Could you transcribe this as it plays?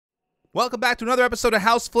Welcome back to another episode of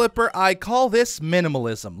House Flipper. I call this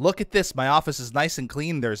minimalism. Look at this. My office is nice and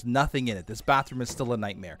clean. There's nothing in it. This bathroom is still a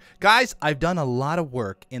nightmare. Guys, I've done a lot of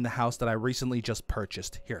work in the house that I recently just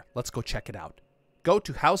purchased. Here, let's go check it out. Go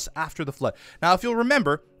to House After the Flood. Now, if you'll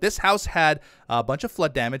remember, this house had a bunch of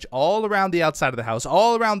flood damage all around the outside of the house,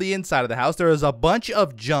 all around the inside of the house. There is a bunch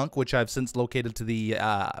of junk, which I've since located to the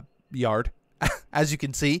yard, as you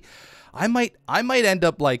can see. I might end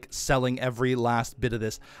up like selling every last bit of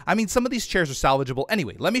this. I mean, some of these chairs are salvageable.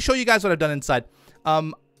 Anyway, let me show you guys what I've done inside.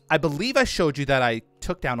 I believe I showed you that I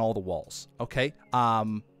took down all the walls. Okay.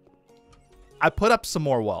 I put up some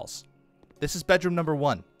more walls. This is bedroom number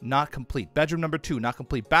 1, not complete. Bedroom number 2, not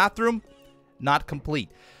complete. Bathroom, not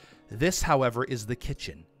complete. This, however, is the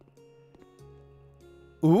kitchen.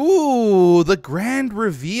 Ooh, the grand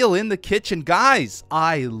reveal in the kitchen. Guys,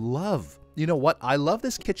 you know what? I love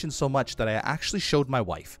this kitchen so much that I actually showed my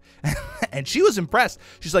wife. And she was impressed.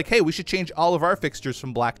 She's like, hey, we should change all of our fixtures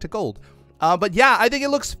from black to gold. But yeah, I think it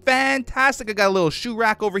looks fantastic. I got a little shoe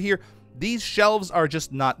rack over here. These shelves are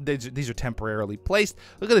just not, these are temporarily placed.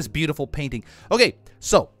 Look at this beautiful painting. Okay,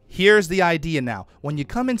 so here's the idea now. When you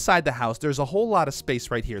come inside the house, there's a whole lot of space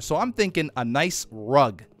right here. So I'm thinking a nice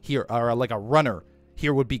rug here, or like a runner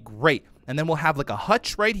here would be great. And then we'll have like a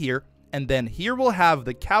hutch right here. And then here we'll have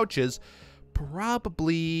the couches.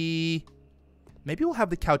 Probably, maybe we'll have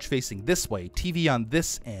the couch facing this way, TV on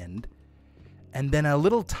this end, and then a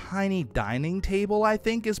little tiny dining table, I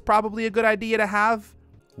think, is probably a good idea to have.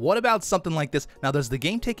 What about something like this? Now, does the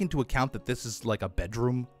game take into account that this is like a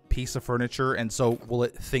bedroom piece of furniture, and so will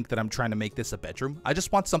it think that I'm trying to make this a bedroom? I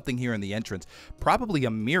just want something here in the entrance. Probably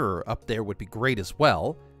a mirror up there would be great as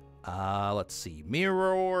well. Let's see.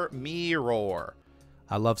 Mirror.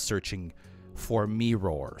 I love searching for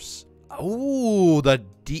mirrors. Oh, the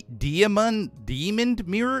diamond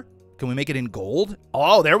mirror. Can we make it in gold?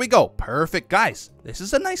 Oh, there we go. Perfect, guys. This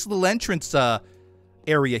is a nice little entrance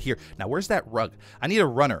area here. Now, where's that rug? I need a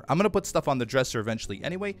runner. I'm going to put stuff on the dresser eventually.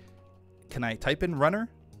 Anyway, can I type in runner?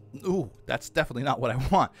 Ooh, that's definitely not what I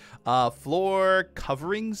want. Floor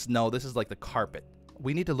coverings? No, this is like the carpet.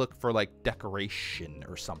 We need to look for like decoration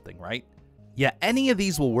or something, right? Yeah, any of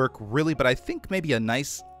these will work really, but I think maybe a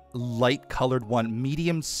nice light colored one,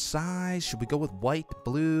 medium size. Should we go with white,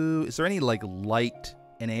 blue? Is there any like light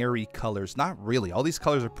and airy colors? Not really. All these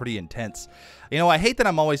colors are pretty intense. You know, I hate that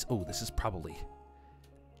I'm always, oh, this is probably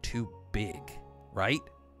too big, right?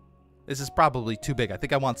 This is probably too big. I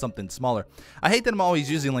think I want something smaller. I hate that I'm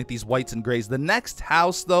always using like these whites and grays. The next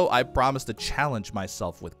house though, I promise to challenge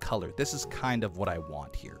myself with color. This is kind of what I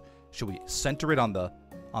want here. Should we center it on the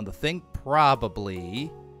thing?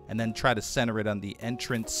 Probably. And then try to center it on the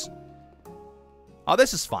entrance. Oh,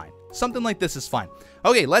 this is fine. Something like this is fine.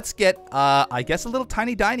 Okay, let's get, I guess, a little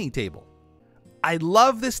tiny dining table. I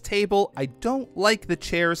love this table. I don't like the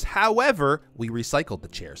chairs. However, we recycled the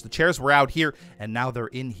chairs. The chairs were out here, and now they're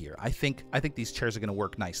in here. I think these chairs are going to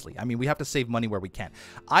work nicely. I mean, we have to save money where we can.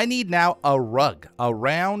 I need now a rug, a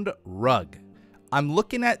round rug. I'm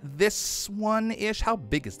looking at this one-ish. How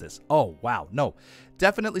big is this? Oh, wow. No,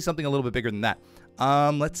 definitely something a little bit bigger than that.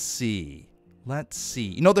 Let's see.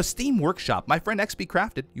 You know, the Steam Workshop, my friend XP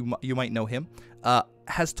Crafted, you might know him,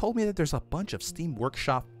 has told me that there's a bunch of Steam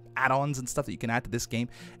Workshop add-ons and stuff that you can add to this game,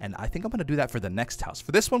 and I think I'm going to do that for the next house.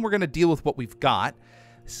 For this one, we're going to deal with what we've got.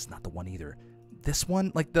 This is not the one either. This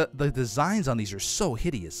one, like the designs on these are so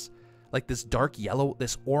hideous. Like this dark yellow,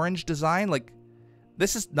 this orange design, like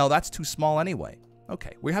this is, no, that's too small anyway.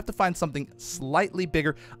 Okay, we have to find something slightly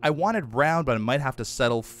bigger. I wanted round, but I might have to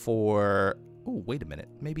settle for, oh, wait a minute,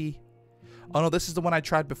 maybe, oh no, this is the one I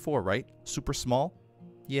tried before, right? Super small?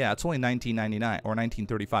 Yeah, it's only $19.99 or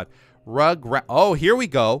 $19.35. Rug, oh, here we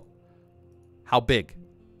go. How big?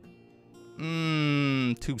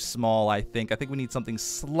 Too small, I think. I think we need something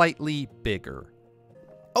slightly bigger.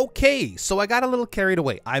 Okay, so I got a little carried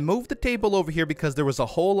away. I moved the table over here because there was a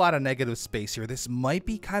whole lot of negative space here. This might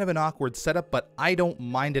be kind of an awkward setup, but I don't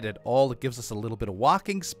mind it at all. It gives us a little bit of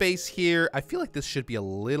walking space here. I feel like this should be a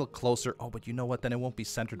little closer. Oh, but you know what? Then it won't be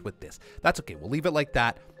centered with this. That's okay. We'll leave it like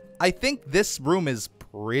that. I think this room is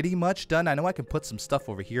pretty much done. I know I can put some stuff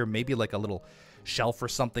over here, maybe like a little shelf or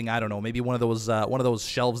something. I don't know. Maybe one of those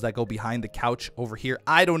shelves that go behind the couch over here.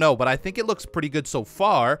 I don't know, but I think it looks pretty good so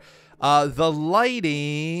far. The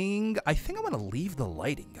lighting, I think I'm going to leave the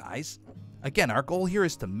lighting, guys. Again, our goal here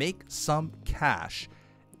is to make some cash,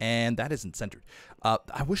 and that isn't centered.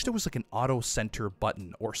 I wish there was like an auto center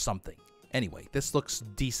button or something. Anyway, this looks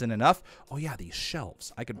decent enough. Oh yeah, these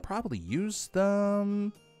shelves. I could probably use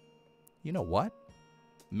them. You know what?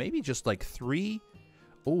 Maybe just like 3.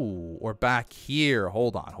 Ooh, or back here.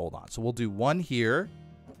 Hold on. So we'll do one here.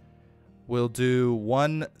 We'll do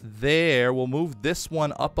one there. We'll move this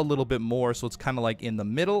one up a little bit more so it's kind of like in the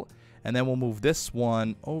middle. And then we'll move this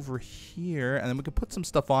one over here. And then we can put some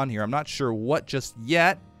stuff on here. I'm not sure what just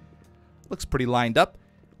yet. Looks pretty lined up.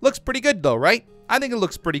 Looks pretty good though, right? I think it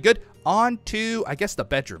looks pretty good. On to, I guess, the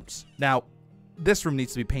bedrooms. Now, this room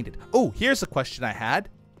needs to be painted. Oh, here's a question I had.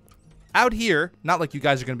 Out here, not like you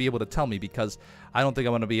guys are going to be able to tell me because I don't think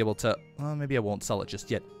I'm going to be able to... Well, maybe I won't sell it just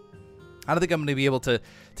yet. I don't think I'm going to be able to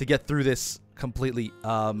get through this completely.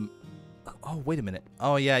 Oh, wait a minute.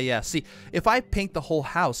 Oh, yeah. See, if I paint the whole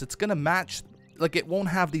house, it's going to match. Like, it won't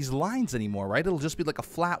have these lines anymore, right? It'll just be like a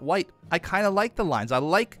flat white. I kind of like the lines. I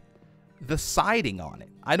like the siding on it.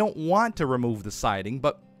 I don't want to remove the siding,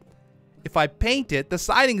 but if I paint it, the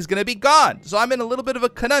siding is going to be gone. So I'm in a little bit of a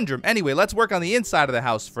conundrum. Anyway, let's work on the inside of the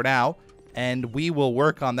house for now, and we will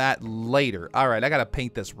work on that later. All right, I got to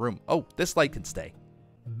paint this room. Oh, this light can stay.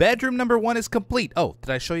 Bedroom number 1 is complete. Oh,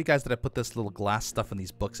 did I show you guys that I put this little glass stuff in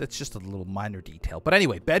these books? It's just a little minor detail. But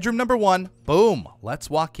anyway, bedroom number 1. Boom. Let's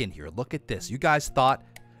walk in here. Look at this. You guys thought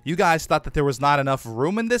that there was not enough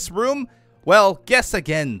room in this room? Well, guess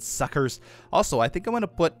again, suckers. Also, I think I'm going to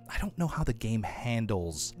put... I don't know how the game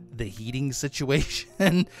handles the heating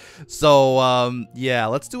situation. So, yeah,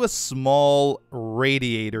 let's do a small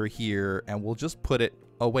radiator here, and we'll just put it...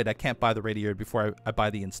 Oh, wait, I can't buy the radiator before I buy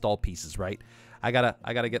the install pieces, right? I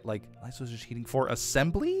gotta get, like, light switch heating for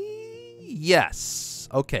assembly? Yes.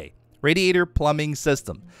 Okay. Radiator plumbing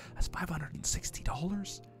system. That's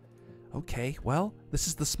 $560? Okay, well, this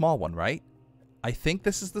is the small one, right? I think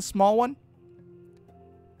this is the small one.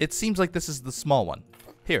 It seems like this is the small one.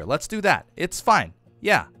 Here, let's do that. It's fine.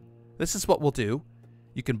 Yeah, this is what we'll do.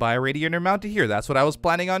 You can buy a radiator mounted here. That's what I was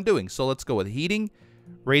planning on doing. So let's go with heating,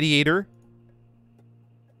 radiator.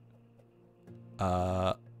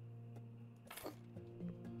 Oh.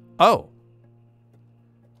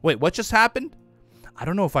 Wait, what just happened? I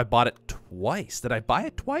don't know if I bought it twice. Did I buy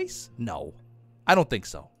it twice? No. I don't think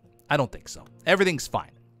so. I don't think so. Everything's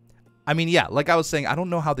fine. I mean, yeah, like I was saying, I don't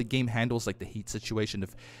know how the game handles like the heat situation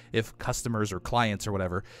if customers or clients or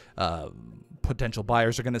whatever, potential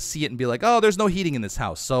buyers are going to see it and be like, oh, there's no heating in this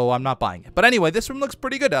house, so I'm not buying it. But anyway, this room looks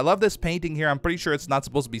pretty good. I love this painting here. I'm pretty sure it's not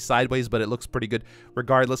supposed to be sideways, but it looks pretty good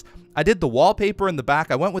regardless. I did the wallpaper in the back.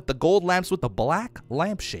 I went with the gold lamps with the black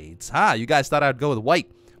lampshades. You guys thought I'd go with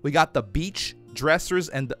white. We got the beach dressers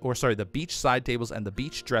and the beach side tables and the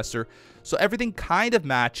beach dresser. So everything kind of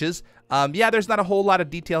matches. Yeah, there's not a whole lot of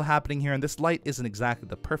detail happening here, and this light isn't exactly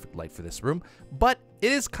the perfect light for this room, but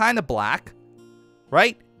it is kind of black,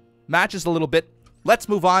 right? Matches a little bit. Let's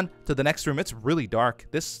move on to the next room. It's really dark.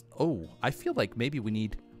 Oh, I feel like maybe we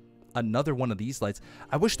need another one of these lights.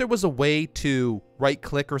 I wish there was a way to right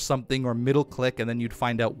click or something or middle click, and then you'd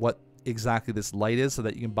find out what exactly this light is so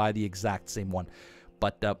that you can buy the exact same one.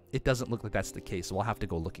 But it doesn't look like that's the case, so we'll have to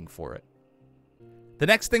go looking for it. The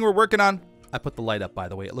next thing we're working on, I put the light up, by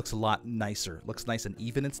the way. It looks a lot nicer. It looks nice and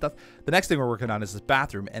even and stuff. The next thing we're working on is this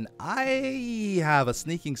bathroom, and I have a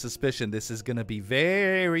sneaking suspicion this is going to be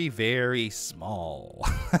very, very small.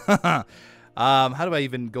 How do I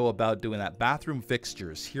even go about doing that? Bathroom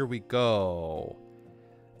fixtures. Here we go.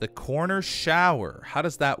 The corner shower. How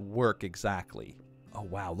does that work exactly? Oh,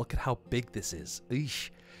 wow. Look at how big this is. Eesh.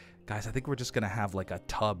 Guys, I think we're just going to have like a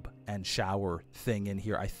tub and shower thing in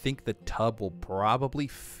here. I think the tub will probably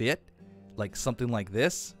fit like something like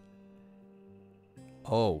this.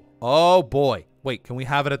 Oh boy. Wait, can we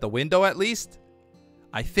have it at the window at least?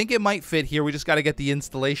 I think it might fit here. We just got to get the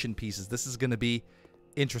installation pieces. This is going to be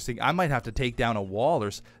interesting. I might have to take down a wall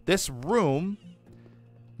or this room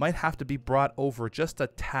might have to be brought over just a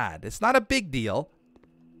tad. It's not a big deal.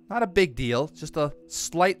 Not a big deal. Just a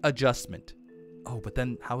slight adjustment. Oh, but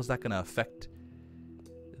then how is that going to affect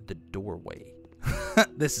the doorway?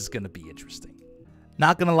 This is going to be interesting.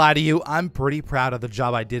 Not going to lie to you, I'm pretty proud of the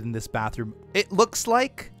job I did in this bathroom. It looks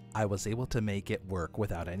like I was able to make it work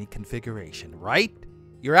without any configuration, right?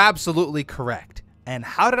 You're absolutely correct. And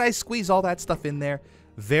how did I squeeze all that stuff in there?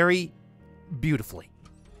 Very beautifully.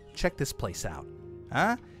 Check this place out.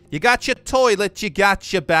 Huh? You got your toilet, you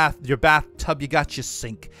got your bathtub, you got your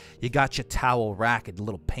sink, you got your towel rack and a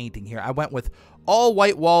little painting here. I went with all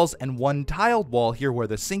white walls and one tiled wall here where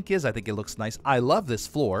the sink is. I think it looks nice. I love this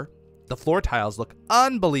floor. The floor tiles look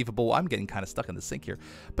unbelievable. I'm getting kind of stuck in the sink here.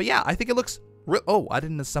 But yeah, I think it looks... Oh, I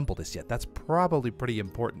didn't assemble this yet. That's probably pretty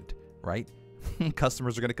important, right?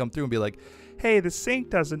 Customers are going to come through and be like, hey, the sink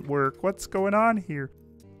doesn't work. What's going on here?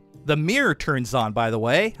 The mirror turns on, by the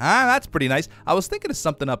way. That's pretty nice. I was thinking of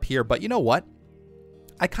something up here, but you know what?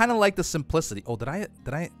 I kind of like the simplicity. Oh,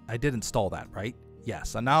 I did install that, right?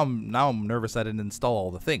 Yes, and now I'm nervous I didn't install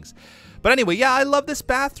all the things. But anyway, yeah, I love this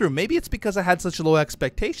bathroom. Maybe it's because I had such low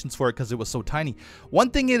expectations for it because it was so tiny.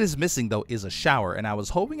 One thing it is missing, though, is a shower. And I was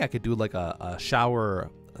hoping I could do like a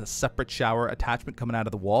shower, a separate shower attachment coming out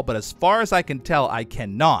of the wall. But as far as I can tell, I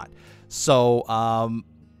cannot. So,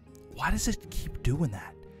 why does it keep doing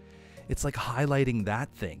that? It's like highlighting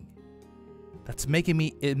that thing. That's making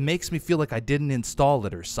me, it makes me feel like I didn't install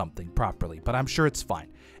it or something properly. But I'm sure it's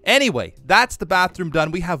fine. Anyway, that's the bathroom done.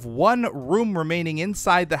 We have one room remaining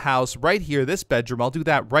inside the house right here, this bedroom. I'll do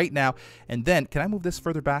that right now. And then, can I move this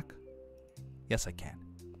further back? Yes, I can.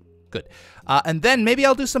 Good. And then maybe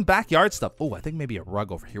I'll do some backyard stuff. Oh, I think maybe a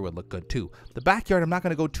rug over here would look good too. The backyard, I'm not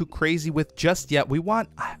going to go too crazy with just yet. We want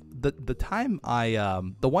the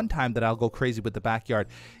one time that I'll go crazy with the backyard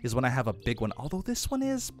is when I have a big one. Although this one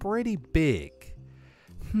is pretty big.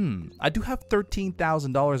 I do have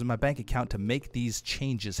 $13,000 in my bank account to make these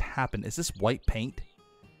changes happen. Is this white paint?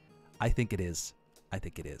 I think it is. I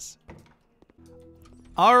think it is.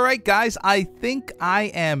 All right, guys, I think I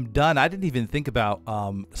am done. I didn't even think about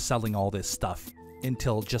selling all this stuff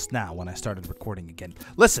until just now when I started recording again.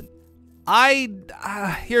 Listen,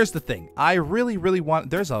 here's the thing. I really, really want...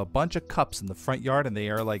 There's a bunch of cups in the front yard, and they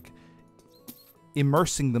are like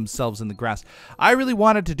immersing themselves in the grass. I really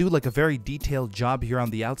wanted to do like a very detailed job here on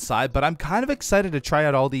the outside, but I'm kind of excited to try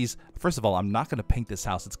out all these. First of all, I'm not going to paint this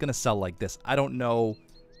house. It's going to sell like this. I don't know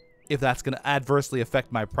if that's going to adversely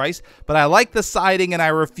affect my price, but I like the siding and I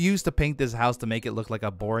refuse to paint this house to make it look like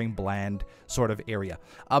a boring, bland sort of area.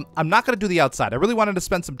 I'm not going to do the outside. I really wanted to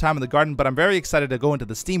spend some time in the garden, but I'm very excited to go into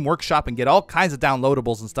the Steam Workshop and get all kinds of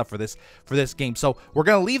downloadables and stuff for this game. So we're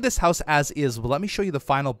going to leave this house as is. Well, let me show you the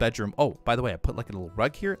final bedroom. Oh, by the way, I put like a little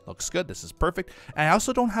rug here. It looks good. This is perfect. And I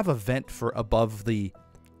also don't have a vent for above the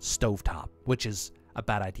stovetop, which is a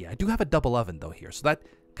bad idea. I do have a double oven though here, so that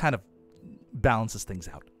kind of balances things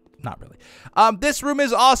out. Not really. This room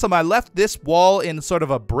is awesome. I left this wall in sort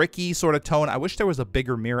of a bricky sort of tone. I wish there was a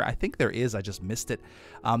bigger mirror. I think there is. I just missed it.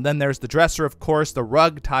 Then there's the dresser, of course. The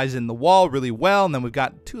rug ties in the wall really well. And then we've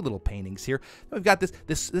got two little paintings here. We've got this.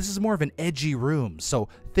 This is more of an edgy room. So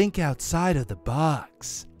think outside of the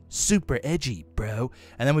box. Super edgy, bro.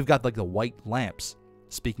 And then we've got like the white lamps.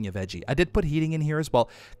 Speaking of edgy, I did put heating in here as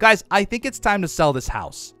well. Guys, I think it's time to sell this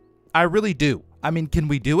house. I really do. I mean, can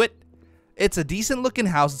we do it? It's a decent looking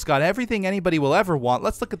house. It's got everything anybody will ever want.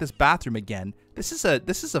 Let's look at this bathroom again. This is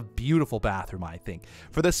a beautiful bathroom, I think.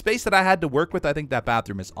 For the space that I had to work with, I think that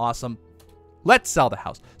bathroom is awesome. Let's sell the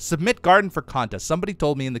house. Submit garden for contest. Somebody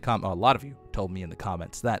told me in the a lot of you told me in the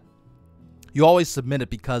comments that you always submit it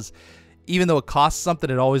because even though it costs something,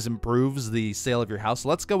 it always improves the sale of your house. So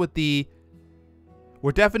let's go with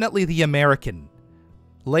we're definitely the American.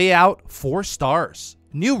 Layout, 4 stars.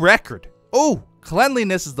 New record. Oh!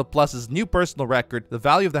 Cleanliness is the pluses. New personal record. The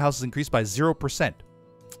value of the house is increased by 0%.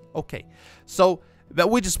 Okay. So,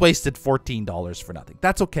 we just wasted $14 for nothing.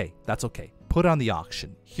 That's okay. That's okay. Put on the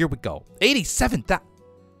auction. Here we go. 87,000.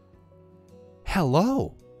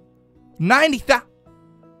 Hello. 90,000.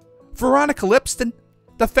 Veronica Lipston.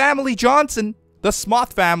 The Family Johnson. The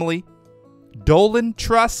Smoth family. Dolan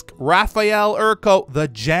Trusk. Raphael Urco. The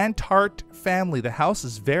Jantart family. The house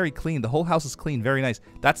is very clean. The whole house is clean. Very nice.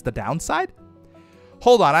 That's the downside?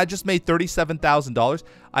 Hold on, I just made $37,000.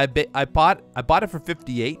 I bought it for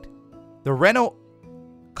 $58,000. The reno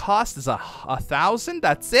cost is $1,000.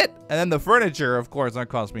 That's it. And then the furniture, of course, that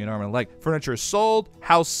cost me an arm and a leg. Furniture is sold.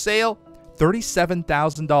 House sale.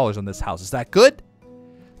 $37,000 on this house. Is that good?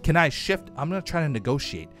 Can I shift? I'm gonna try to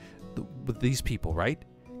negotiate with these people, right?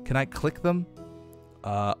 Can I click them?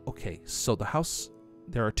 Okay. So the house.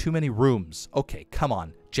 There are too many rooms. Okay, come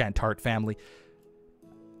on, Jantart family.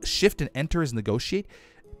 Shift and enter is negotiate.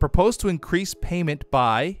 Propose to increase payment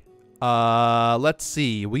by, let's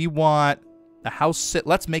see. We want a house,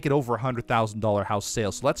 let's make it over $100,000 house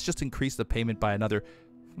sale. So let's just increase the payment by another,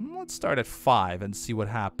 let's start at 5 and see what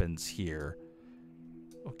happens here.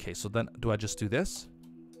 Okay, so then do I just do this?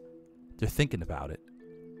 They're thinking about it.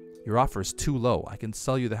 Your offer is too low. I can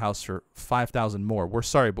sell you the house for $5,000 more. We're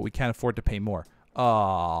sorry, but we can't afford to pay more.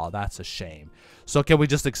 Oh, that's a shame. So can we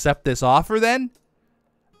just accept this offer then?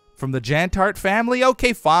 From the Jantart family?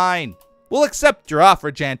 Okay, fine. We'll accept your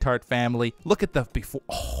offer, Jantart family. Look at the before.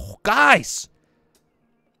 Oh, guys.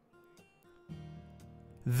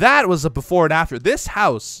 That was a before and after. This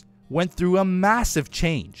house went through a massive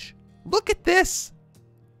change. Look at this.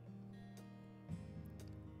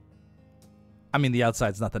 I mean, the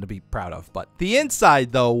outside's nothing to be proud of, but the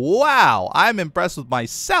inside, though, wow. I'm impressed with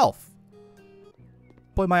myself.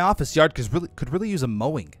 Boy, my office yard could really use a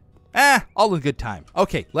mowing. All in good time.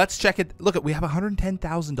 Okay, let's check it. Look, we have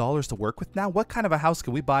 $110,000 to work with now. What kind of a house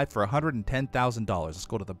can we buy for $110,000? Let's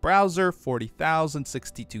go to the browser. 40,000,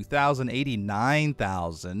 62,000,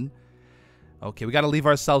 89,000. Okay, we got to leave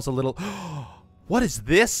ourselves a little. What is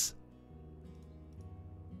this?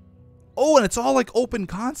 Oh, and it's all like open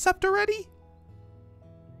concept already?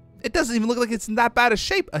 It doesn't even look like it's in that bad a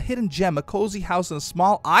shape. A hidden gem, a cozy house on a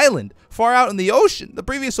small island far out in the ocean. The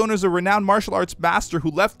previous owner is a renowned martial arts master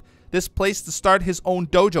who left this place to start his own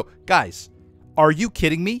dojo. Guys, are you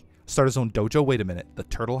kidding me? Start his own dojo? Wait a minute. The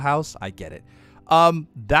turtle house? I get it.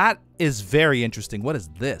 That is very interesting. What is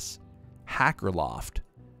this? Hacker loft.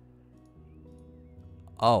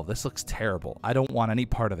 Oh, this looks terrible. I don't want any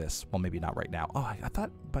part of this. Well, maybe not right now. Oh, I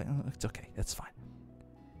thought, but it's okay. It's fine.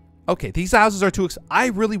 Okay, these houses are too expensive. I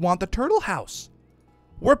really want the turtle house.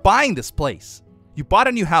 We're buying this place. You bought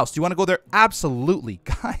a new house. Do you want to go there? Absolutely.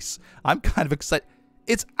 Guys, I'm kind of excited.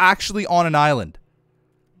 It's actually on an island.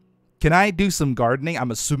 Can I do some gardening?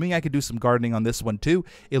 I'm assuming I could do some gardening on this one too.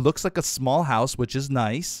 It looks like a small house, which is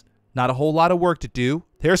nice. Not a whole lot of work to do.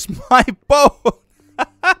 There's my boat.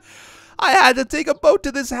 I had to take a boat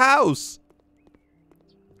to this house.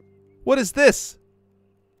 What is this?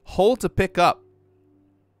 Hole to pick up.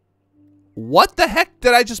 What the heck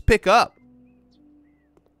did I just pick up?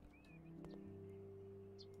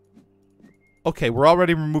 Okay, we're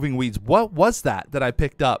already removing weeds. What was that I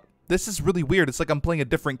picked up? This is really weird. It's like I'm playing a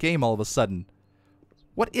different game all of a sudden.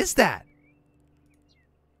 What is that?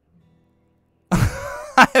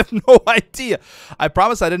 I have no idea. I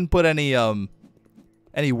promise I didn't put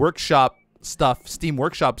any workshop stuff, Steam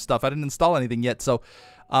Workshop stuff. I didn't install anything yet, so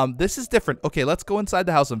this is different. Okay, let's go inside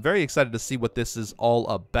the house. I'm very excited to see what this is all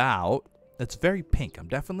about. It's very pink. I'm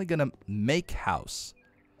definitely gonna make house.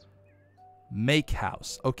 Make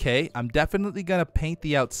house. Okay, I'm definitely gonna paint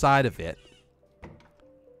the outside of it.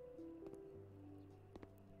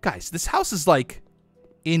 Guys, this house is like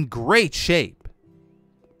in great shape.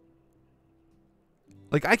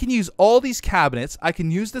 Like, I can use all these cabinets. I can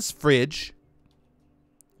use this fridge.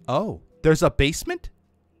 Oh, there's a basement?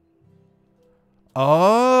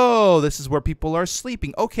 Oh, this is where people are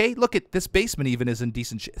sleeping. Okay, look at this basement even is in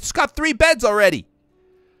decent shape. It's got 3 beds already.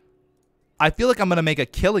 I feel like I'm going to make a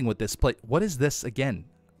killing with this place. What is this again?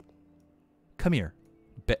 Come here.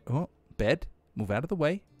 Bed. Move out of the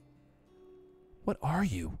way. What are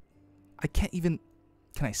you? I can't even...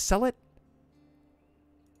 Can I sell it?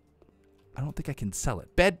 I don't think I can sell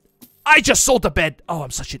it. Bed. I just sold the bed. Oh,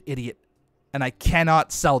 I'm such an idiot. And I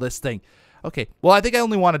cannot sell this thing. Okay. Well, I think I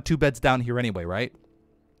only wanted 2 beds down here anyway, right?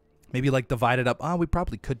 Maybe like divide it up. Oh, we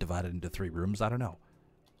probably could divide it into 3 rooms. I don't know.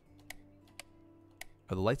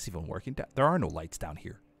 Are the lights even working? There are no lights down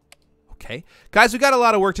here. Okay. Guys, we got a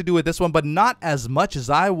lot of work to do with this one, but not as much as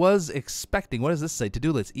I was expecting. What does this say?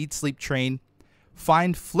 To-do list. Eat, sleep, train.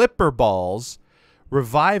 Find flipper balls.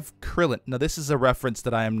 Revive Krillin. Now, this is a reference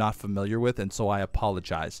that I am not familiar with, and so I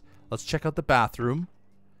apologize. Let's check out the bathroom.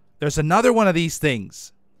 There's another one of these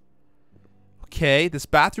things. Okay, this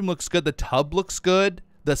bathroom looks good. The tub looks good.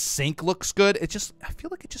 The sink looks good. It just, I feel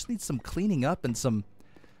like it just needs some cleaning up and some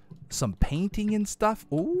painting and stuff.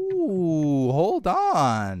 Ooh, hold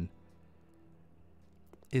on.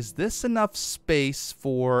 Is this enough space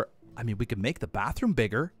for, I mean, we could make the bathroom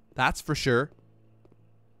bigger. That's for sure.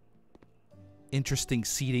 Interesting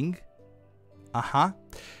seating.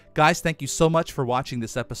 Guys, thank you so much for watching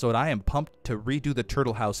this episode. I am pumped to redo the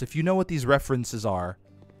turtle house. If you know what these references are,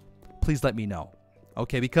 please let me know.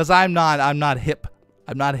 Okay, because I'm not hip.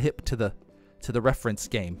 I'm not hip to the reference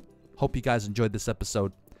game. Hope you guys enjoyed this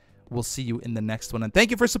episode. We'll see you in the next one. And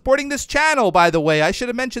thank you for supporting this channel, by the way. I should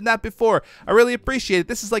have mentioned that before. I really appreciate it.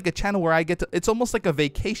 This is like a channel where I get to, it's almost like a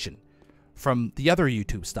vacation from the other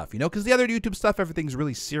YouTube stuff, you know? Because the other YouTube stuff, everything's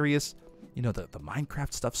really serious. You know, the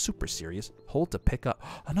Minecraft stuff, super serious. Hold to pick up.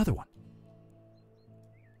 Another one.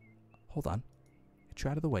 Hold on. Get you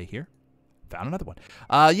out of the way here. Found another one.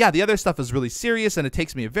 Yeah, the other stuff is really serious, and it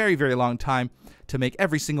takes me a very, very long time to make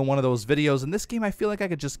every single one of those videos. In this game, I feel like I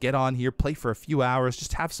could just get on here, play for a few hours,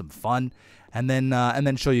 just have some fun, and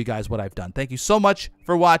then show you guys what I've done. Thank you so much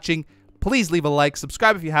for watching. Please leave a like,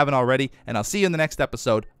 subscribe if you haven't already, and I'll see you in the next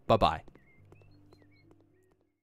episode. Bye-bye.